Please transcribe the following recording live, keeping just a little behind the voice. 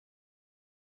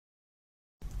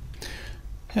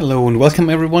Hello and welcome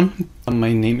everyone.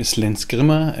 My name is Lenz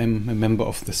Grimmer. I'm a member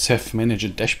of the Ceph Manager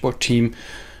dashboard team,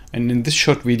 and in this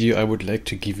short video I would like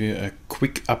to give you a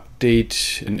quick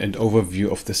update and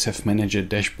overview of the Ceph Manager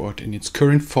dashboard in its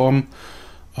current form,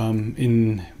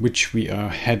 in which we are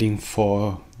heading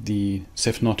for the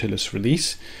Ceph Nautilus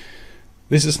release.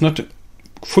 This is not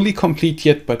fully complete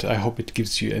yet, but I hope it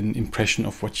gives you an impression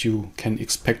of what you can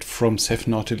expect from Ceph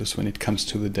Nautilus when it comes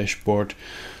to the dashboard.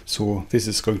 So this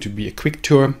is going to be a quick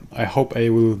tour. I hope I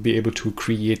will be able to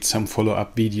create some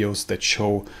follow-up videos that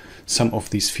show some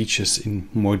of these features in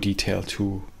more detail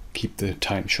to keep the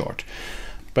time short.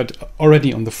 But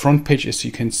already on the front page, as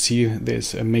you can see,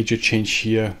 there's a major change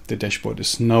here. The dashboard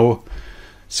is now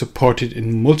supported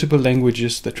in multiple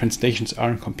languages. The translations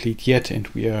aren't complete yet, and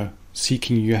we are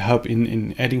seeking your help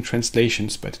in adding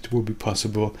translations, but it will be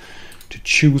possible to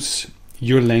choose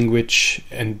your language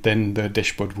and then the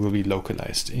dashboard will be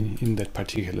localized in that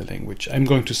particular language. I'm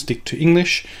going to stick to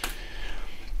English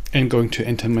and going to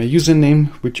enter my username,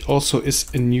 which also is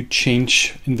a new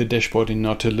change in the dashboard in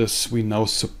Nautilus. We now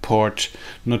support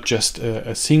not just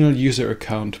a single user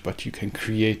account, but you can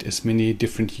create as many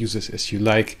different users as you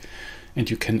like, and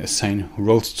you can assign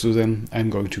roles to them. I'm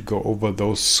going to go over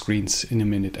those screens in a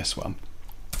minute as well.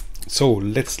 So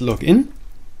let's log in.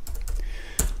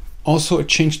 Also a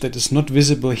change that is not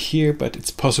visible here, but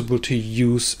it's possible to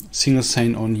use single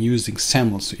sign-on using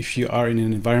SAML. So if you are in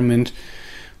an environment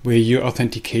where your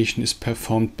authentication is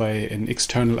performed by an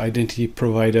external identity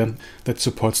provider that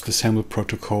supports the SAML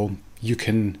protocol, you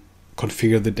can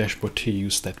configure the dashboard to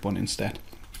use that one instead.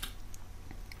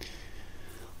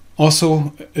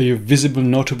 Also, a visible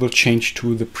notable change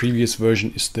to the previous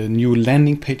version is the new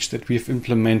landing page that we have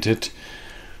implemented.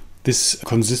 This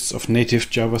consists of native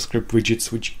JavaScript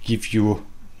widgets which give you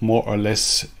more or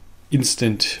less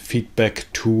instant feedback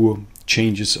to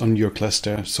changes on your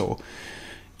cluster. So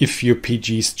if your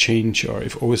PGs change or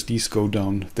if OSDs go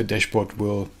down, the dashboard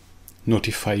will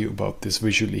notify you about this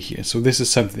visually here. So this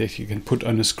is something that you can put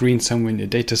on a screen somewhere in your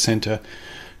data center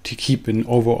to keep an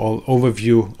overall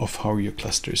overview of how your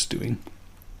cluster is doing.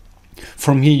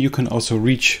 From here you can also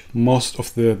reach most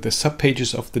of the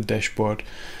sub-pages of the dashboard.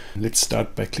 Let's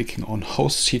start by clicking on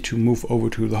hosts here to move over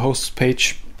to the hosts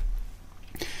page.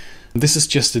 This is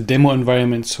just a demo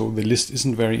environment, so the list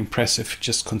isn't very impressive. It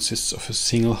just consists of a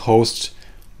single host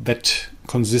that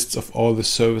consists of all the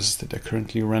services that are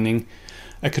currently running.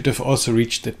 I could have also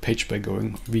reached that page by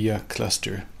going via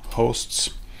cluster hosts.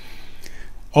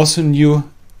 Also new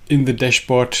in the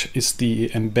dashboard is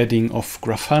the embedding of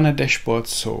Grafana dashboards.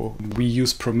 So we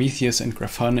use Prometheus and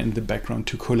Grafana in the background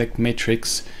to collect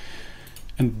metrics,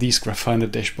 and these Grafana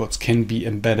dashboards can be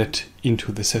embedded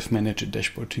into the Ceph Manager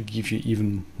dashboard to give you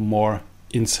even more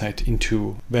insight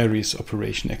into various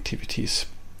operation activities.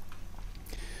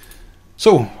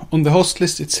 So on the host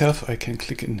list itself, I can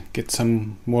click and get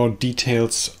some more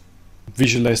details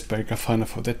visualized by Grafana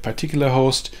for that particular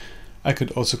host. I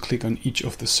could also click on each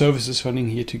of the services running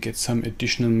here to get some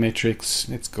additional metrics.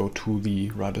 Let's go to the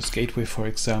Rados gateway, for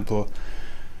example.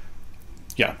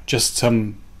 Yeah, just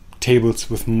some tables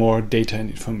with more data and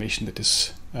information that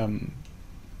is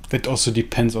that also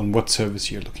depends on what service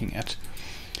you're looking at.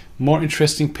 More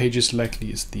interesting pages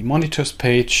likely is the monitors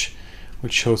page,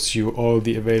 which shows you all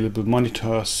the available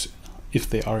monitors, if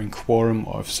they are in quorum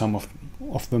or if some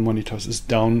of the monitors is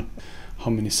down, how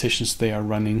many sessions they are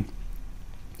running.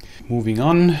 Moving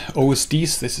on,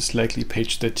 OSDs. This is likely a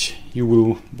page that you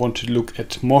will want to look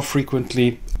at more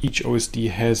frequently. Each OSD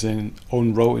has an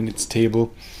own row in its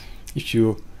table. If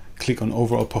you click on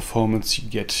overall performance, you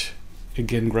get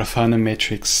again Grafana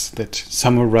metrics that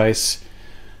summarize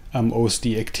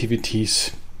OSD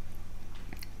activities.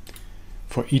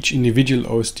 For each individual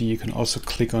OSD, you can also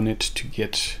click on it to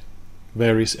get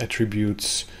various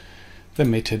attributes, the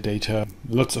metadata,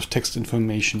 lots of text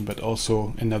information, but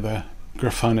also another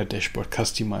Grafana dashboard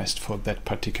customized for that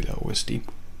particular OSD.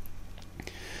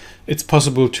 It's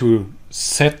possible to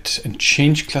set and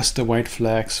change cluster-wide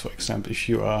flags. For example, if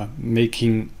you are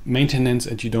making maintenance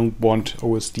and you don't want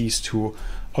OSDs to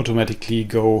automatically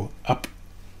go up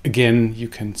again, you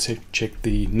can check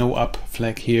the no up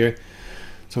flag here.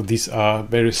 So these are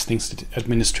various things that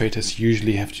administrators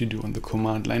usually have to do on the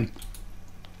command line.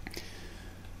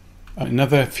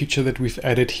 Another feature that we've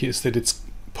added here is that it's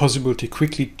possible to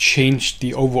quickly change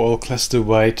the overall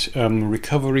cluster-wide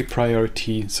recovery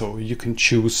priority. So you can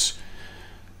choose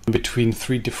between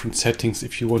 3 different settings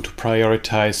if you want to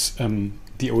prioritize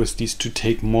the OSDs to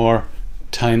take more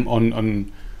time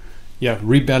on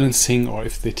rebalancing, or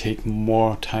if they take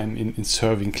more time in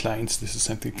serving clients. This is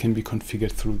something that can be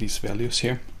configured through these values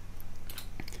here.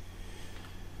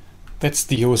 That's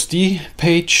the OSD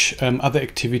page. Other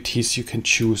activities you can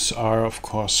choose are, of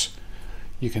course,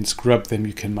 you can scrub them,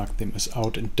 you can mark them as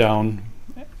out and down,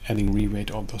 adding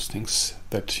reweight, all those things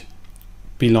that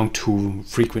belong to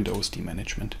frequent OSD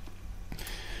management.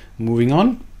 Moving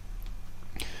on.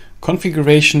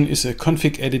 Configuration is a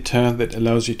config editor that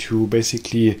allows you to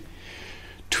basically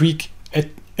tweak at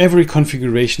every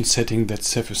configuration setting that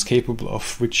Ceph is capable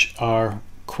of, which are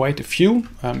quite a few.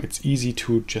 It's easy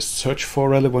to just search for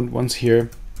relevant ones here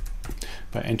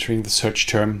by entering the search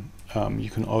term. You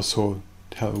can also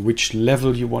tell which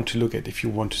level you want to look at, if you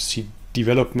want to see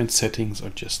development settings or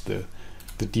just the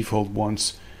default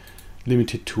ones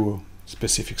limited to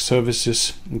specific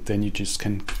services. And then you just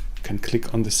can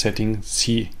click on the setting,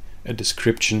 see a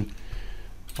description,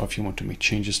 or if you want to make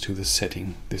changes to the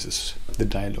setting, this is the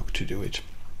dialog to do it.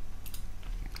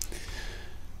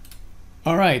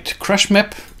 All right, crash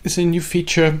map is a new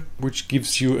feature which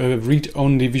gives you a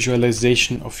read-only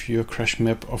visualization of your crash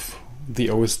map of the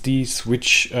OSDs,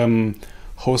 which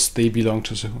host they belong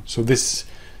to. So this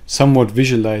somewhat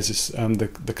visualizes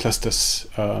the cluster's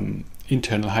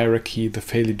internal hierarchy, the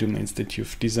failure domains that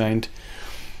you've designed.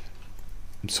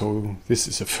 So this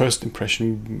is a first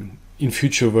impression. In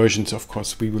future versions, of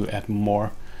course, we will add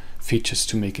more features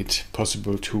to make it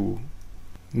possible to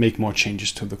make more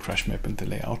changes to the crash map and the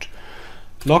layout.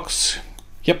 Logs,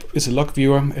 yep, is a log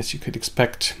viewer, as you could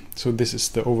expect. So this is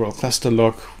the overall cluster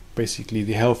log. Basically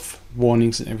the health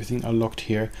warnings and everything are logged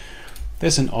here.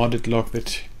 There's an audit log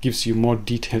that gives you more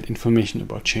detailed information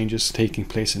about changes taking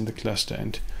place in the cluster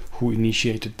and who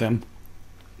initiated them.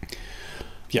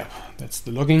 Yeah, that's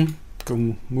the logging.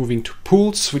 Moving to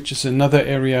pools, which is another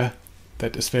area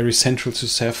that is very central to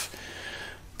Ceph.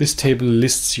 This table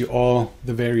lists you all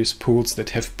the various pools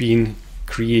that have been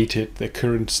created, their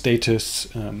current status,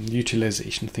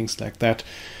 utilization, things like that.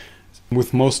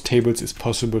 With most tables, it's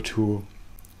possible to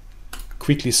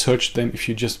quickly search them. If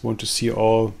you just want to see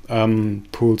all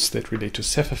pools that relate to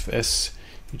CephFS,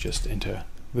 you just enter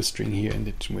the string here and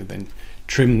it will then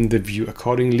trim the view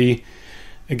accordingly.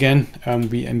 Again,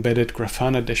 we embedded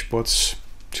Grafana dashboards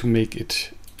to make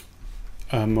it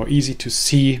more easy to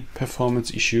see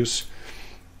performance issues,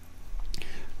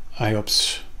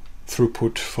 IOPS,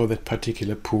 throughput for that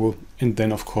particular pool, and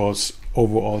then of course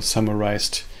overall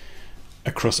summarized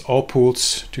across all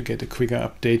pools to get a quicker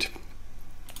update.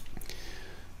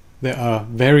 There are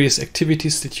various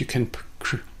activities that you can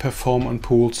perform on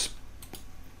pools.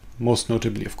 Most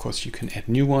notably, of course, you can add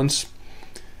new ones.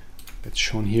 That's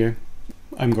shown here.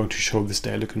 I'm going to show this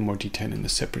dialog in more detail in a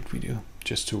separate video,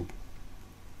 just to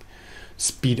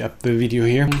speed up the video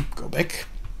here. Go back.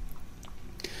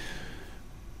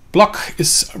 Block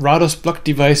is Rados block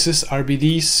devices,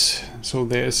 RBDs. So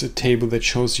there is a table that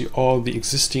shows you all the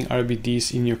existing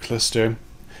RBDs in your cluster.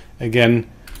 Again,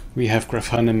 we have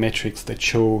Grafana metrics that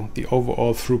show the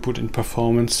overall throughput and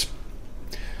performance.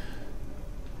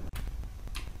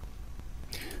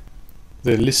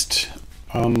 The list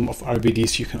of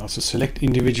RBDs, you can also select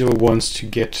individual ones to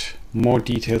get more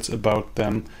details about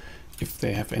them. If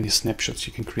they have any snapshots,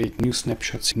 you can create new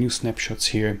snapshots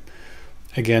here.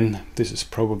 Again, this is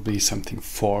probably something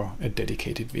for a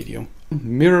dedicated video.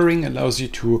 Mirroring allows you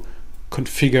to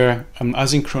configure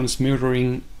asynchronous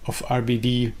mirroring of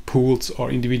RBD pools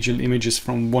or individual images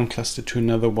from one cluster to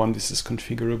another one. This is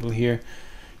configurable here.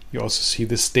 You also see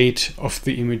the state of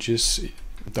the images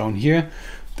down here.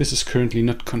 This is currently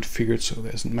not configured, so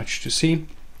there isn't much to see.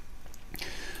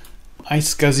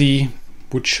 iSCSI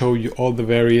would show you all the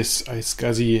various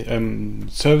iSCSI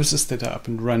services that are up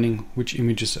and running, which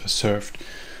images are served.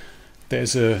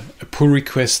 There's a pull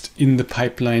request in the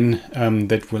pipeline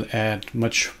that will add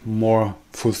much more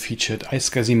full-featured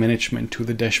iSCSI management to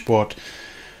the dashboard.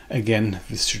 Again,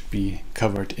 this should be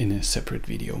covered in a separate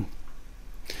video.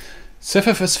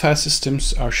 CephFS file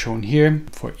systems are shown here.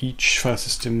 For each file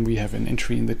system, we have an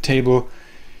entry in the table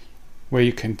where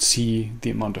you can see the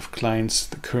amount of clients,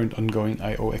 the current ongoing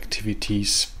I/O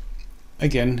activities.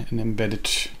 Again, an embedded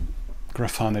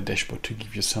Grafana dashboard to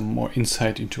give you some more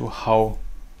insight into how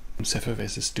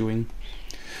CephFS is doing.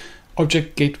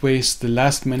 Object gateways, the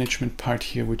last management part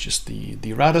here, which is the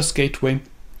Rados gateway.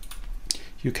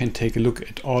 You can take a look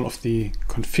at all of the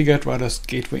configured Rados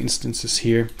gateway instances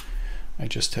here. I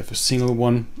just have a single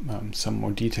one, some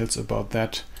more details about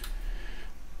that.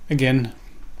 Again,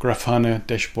 Grafana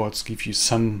dashboards give you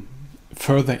some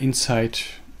further insight,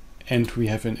 and we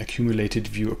have an accumulated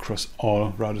view across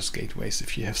all Rados gateways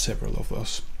if you have several of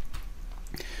those.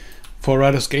 For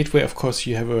Rados gateway, of course,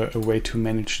 you have a way to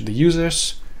manage the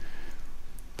users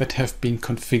that have been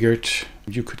configured.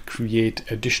 You could create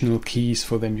additional keys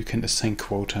for them. You can assign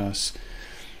quotas.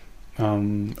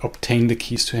 obtain the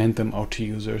keys to hand them out to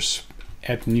users,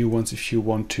 add new ones if you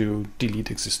want to, delete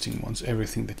existing ones,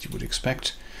 everything that you would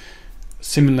expect.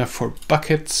 Similar for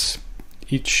buckets.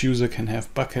 Each user can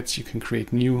have buckets. You can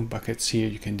create new buckets here,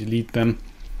 you can delete them.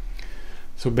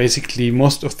 So basically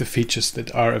most of the features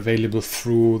that are available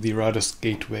through the Rados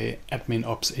Gateway Admin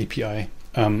Ops API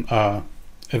are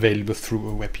available through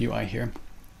a web UI here.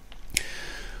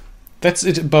 That's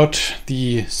it about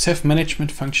the Ceph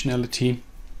management functionality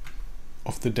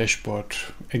of the dashboard.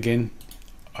 Again,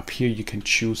 up here you can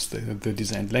choose the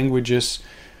designed languages.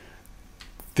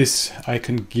 This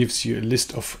icon gives you a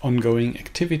list of ongoing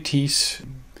activities,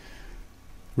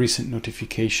 recent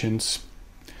notifications,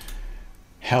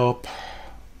 help.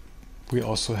 We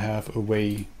also have a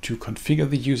way to configure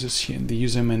the users here in the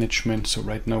user management. So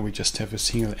right now we just have a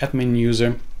single admin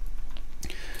user.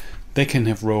 They can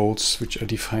have roles which are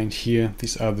defined here.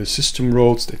 These are the system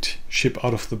roles that ship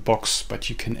out of the box, but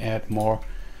you can add more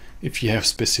if you have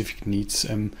specific needs.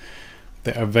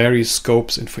 There are various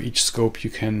scopes, and for each scope you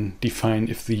can define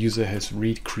if the user has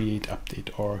read, create, update,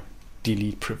 or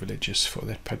delete privileges for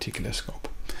that particular scope.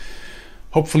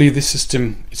 Hopefully this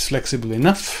system is flexible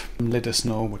enough. Let us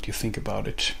know what you think about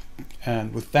it.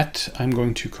 And with that, I'm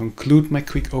going to conclude my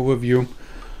quick overview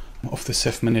of the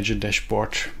Ceph Manager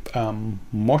dashboard.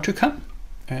 More to come,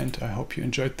 and I hope you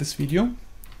enjoyed this video.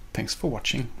 Thanks for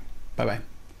watching. Bye bye.